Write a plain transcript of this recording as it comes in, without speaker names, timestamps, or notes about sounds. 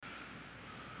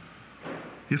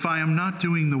If I am not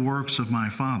doing the works of my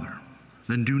Father,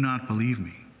 then do not believe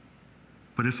me.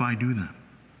 But if I do them,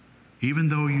 even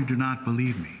though you do not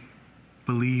believe me,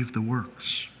 believe the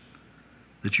works,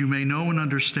 that you may know and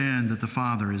understand that the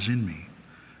Father is in me,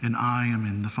 and I am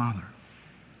in the Father.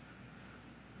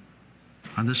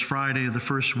 On this Friday of the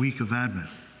first week of Advent,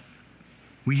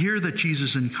 we hear that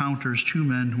Jesus encounters two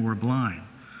men who were blind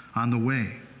on the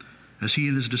way as he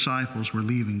and his disciples were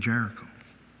leaving Jericho.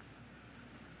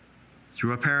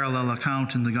 Through a parallel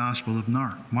account in the Gospel of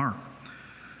Mark,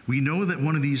 we know that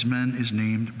one of these men is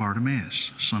named Bartimaeus,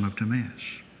 son of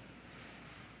Timaeus.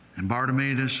 And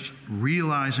Bartimaeus,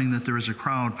 realizing that there is a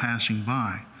crowd passing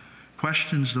by,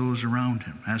 questions those around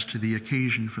him as to the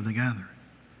occasion for the gathering.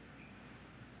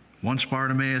 Once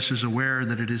Bartimaeus is aware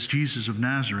that it is Jesus of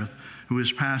Nazareth who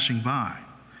is passing by,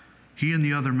 he and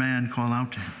the other man call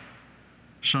out to him,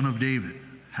 "Son of David,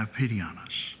 have pity on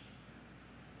us."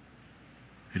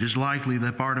 It is likely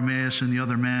that Bartimaeus and the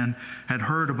other man had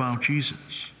heard about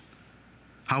Jesus,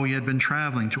 how he had been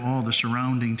traveling to all the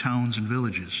surrounding towns and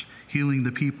villages, healing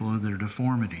the people of their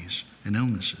deformities and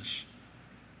illnesses.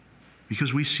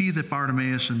 Because we see that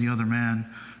Bartimaeus and the other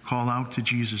man call out to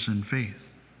Jesus in faith.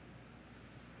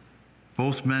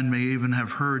 Both men may even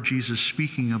have heard Jesus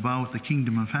speaking about the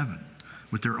kingdom of heaven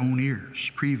with their own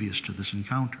ears previous to this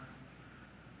encounter.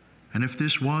 And if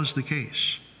this was the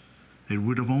case, it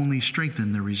would have only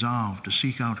strengthened their resolve to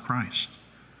seek out Christ,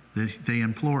 that they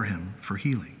implore him for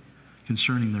healing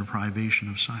concerning their privation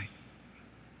of sight.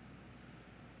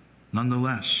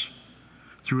 Nonetheless,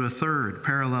 through a third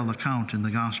parallel account in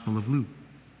the Gospel of Luke,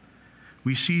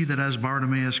 we see that as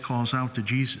Bartimaeus calls out to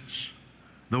Jesus,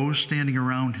 those standing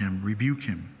around him rebuke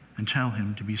him and tell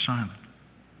him to be silent.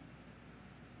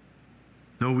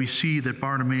 Though we see that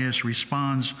Bartimaeus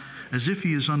responds as if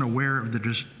he is unaware of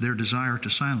their desire to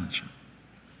silence him.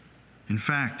 In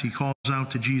fact, he calls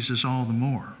out to Jesus all the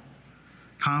more,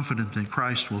 confident that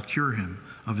Christ will cure him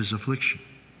of his affliction.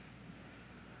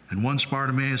 And once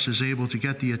Bartimaeus is able to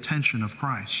get the attention of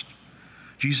Christ,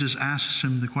 Jesus asks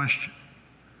him the question,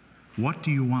 "What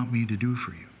do you want me to do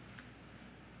for you?"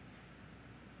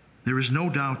 There is no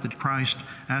doubt that Christ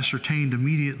ascertained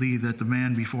immediately that the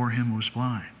man before him was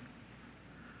blind.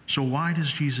 So why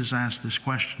does Jesus ask this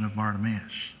question of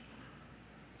Bartimaeus?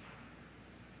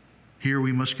 Here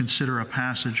we must consider a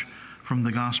passage from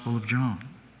the Gospel of John.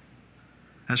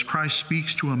 As Christ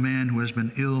speaks to a man who has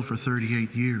been ill for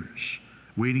 38 years,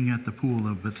 waiting at the pool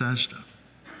of Bethesda,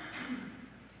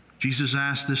 Jesus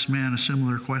asked this man a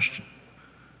similar question: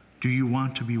 "Do you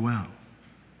want to be well?"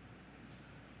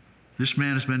 This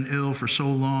man has been ill for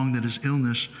so long that his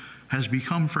illness has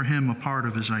become for him a part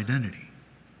of his identity.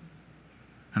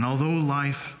 And although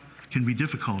life can be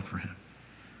difficult for him,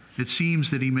 it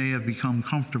seems that he may have become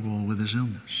comfortable with his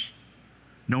illness,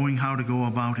 knowing how to go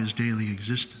about his daily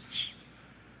existence,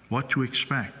 what to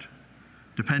expect,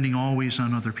 depending always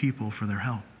on other people for their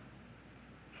help.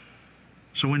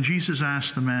 So when Jesus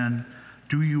asked the man,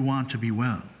 "Do you want to be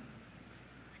well?"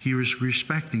 he was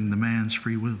respecting the man's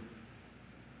free will.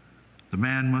 The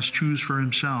man must choose for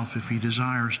himself if he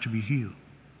desires to be healed,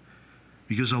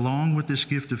 because along with this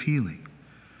gift of healing,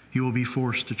 he will be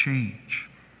forced to change.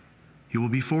 He will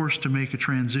be forced to make a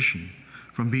transition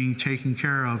from being taken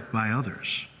care of by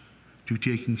others to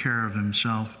taking care of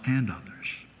himself and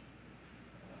others.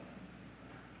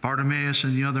 Bartimaeus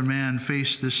and the other man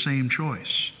face this same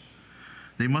choice.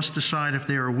 They must decide if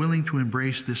they are willing to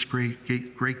embrace this great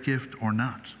gift or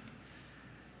not.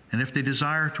 And if they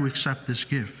desire to accept this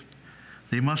gift,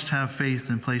 they must have faith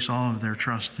and place all of their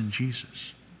trust in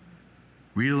Jesus,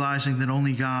 realizing that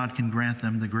only God can grant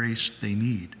them the grace they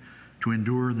need to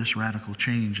endure this radical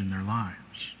change in their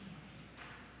lives.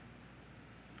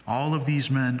 All of these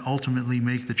men ultimately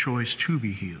make the choice to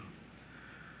be healed.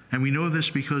 And we know this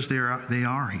because they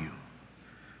are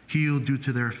healed due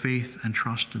to their faith and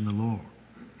trust in the Lord.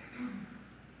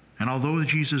 And although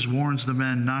Jesus warns the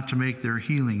men not to make their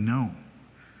healing known,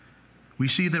 we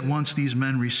see that once these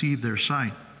men receive their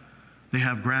sight, they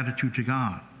have gratitude to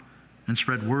God and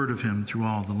spread word of him through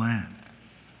all the land.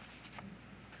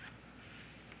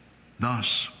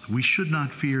 Thus, we should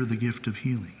not fear the gift of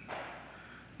healing,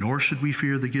 nor should we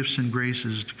fear the gifts and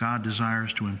graces God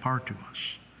desires to impart to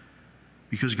us,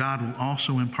 because God will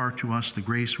also impart to us the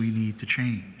grace we need to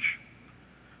change,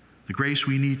 the grace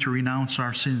we need to renounce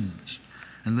our sins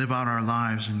and live out our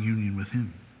lives in union with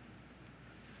him.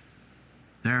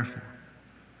 Therefore,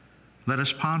 let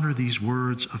us ponder these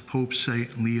words of Pope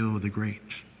St. Leo the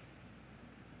Great.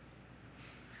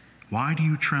 Why do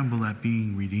you tremble at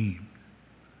being redeemed?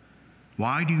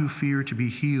 Why do you fear to be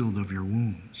healed of your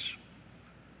wounds?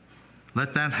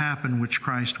 Let that happen which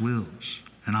Christ wills,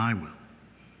 and I will.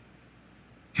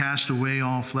 Cast away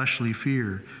all fleshly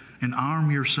fear and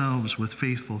arm yourselves with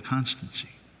faithful constancy.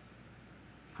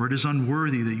 For it is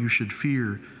unworthy that you should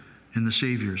fear in the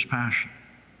Savior's passion.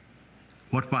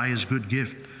 What by his good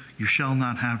gift you shall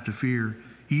not have to fear,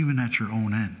 even at your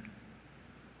own end.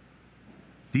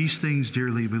 These things,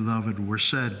 dearly beloved, were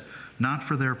said not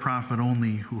for their profit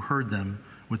only who heard them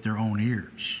with their own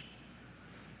ears.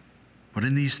 But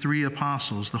in these three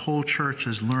apostles, the whole church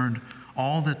has learned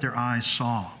all that their eyes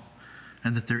saw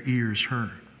and that their ears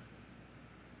heard.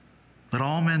 Let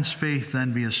all men's faith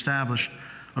then be established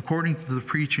according to the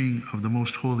preaching of the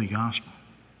most holy gospel.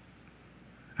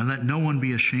 And let no one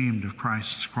be ashamed of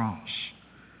Christ's cross,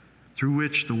 through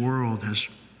which the world has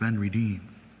been redeemed.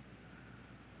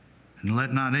 And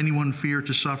let not anyone fear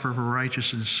to suffer for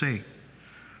righteousness' sake,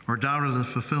 or doubt of the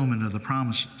fulfillment of the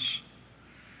promises.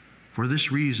 For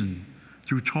this reason,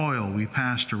 through toil we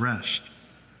pass to rest,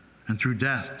 and through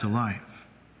death to life.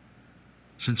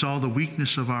 Since all the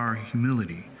weakness of our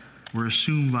humility were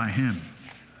assumed by him,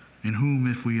 in whom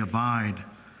if we abide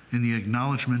in the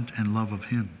acknowledgement and love of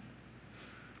him,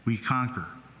 we conquer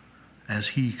as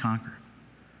he conquered,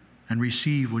 and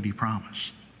receive what he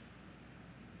promised.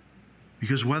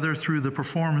 Because whether through the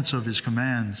performance of his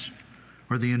commands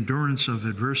or the endurance of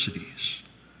adversities,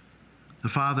 the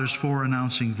Father's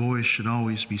fore-announcing voice should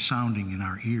always be sounding in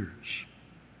our ears.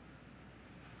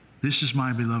 This is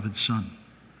my beloved Son,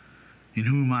 in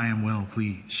whom I am well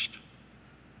pleased.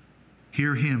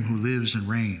 Hear him who lives and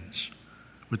reigns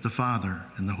with the Father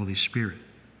and the Holy Spirit,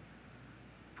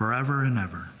 forever and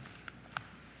ever.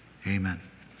 Amen.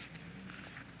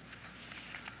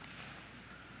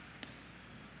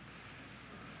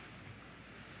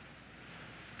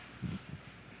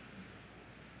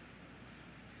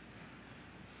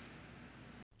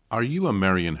 Are you a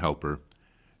Marian helper?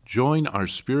 Join our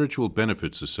Spiritual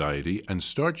Benefit Society and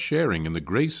start sharing in the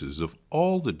graces of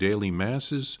all the daily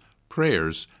masses,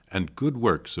 prayers, and good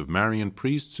works of Marian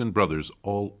priests and brothers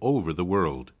all over the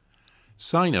world.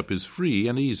 Sign up is free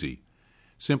and easy.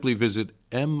 Simply visit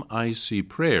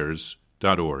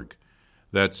micprayers.org.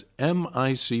 That's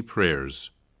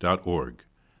micprayers.org.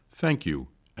 Thank you,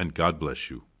 and God bless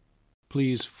you.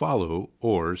 Please follow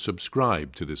or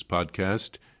subscribe to this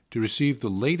podcast to receive the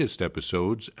latest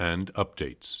episodes and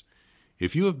updates.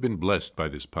 If you have been blessed by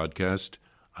this podcast,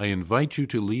 I invite you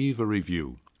to leave a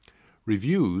review.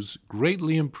 Reviews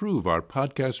greatly improve our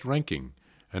podcast ranking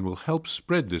and will help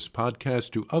spread this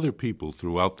podcast to other people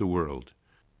throughout the world.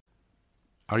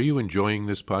 Are you enjoying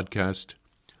this podcast?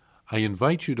 I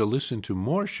invite you to listen to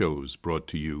more shows brought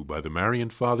to you by the Marian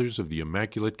Fathers of the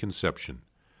Immaculate Conception.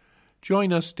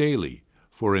 Join us daily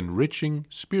for enriching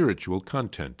spiritual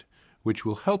content, which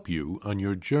will help you on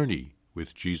your journey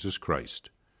with Jesus Christ.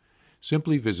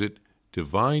 Simply visit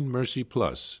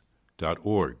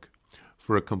DivineMercyPlus.org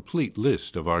for a complete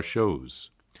list of our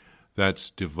shows. That's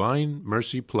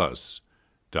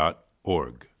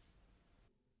DivineMercyPlus.org.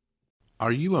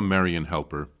 Are you a Marian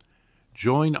helper?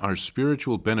 Join our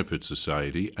Spiritual Benefit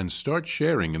Society and start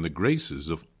sharing in the graces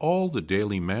of all the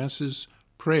daily masses,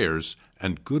 prayers,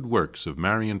 and good works of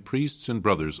Marian priests and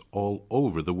brothers all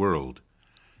over the world.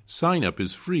 Sign up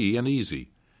is free and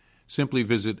easy. Simply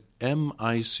visit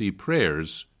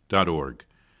micprayers.org.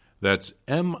 That's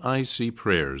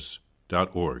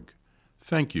micprayers.org.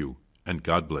 Thank you, and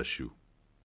God bless you.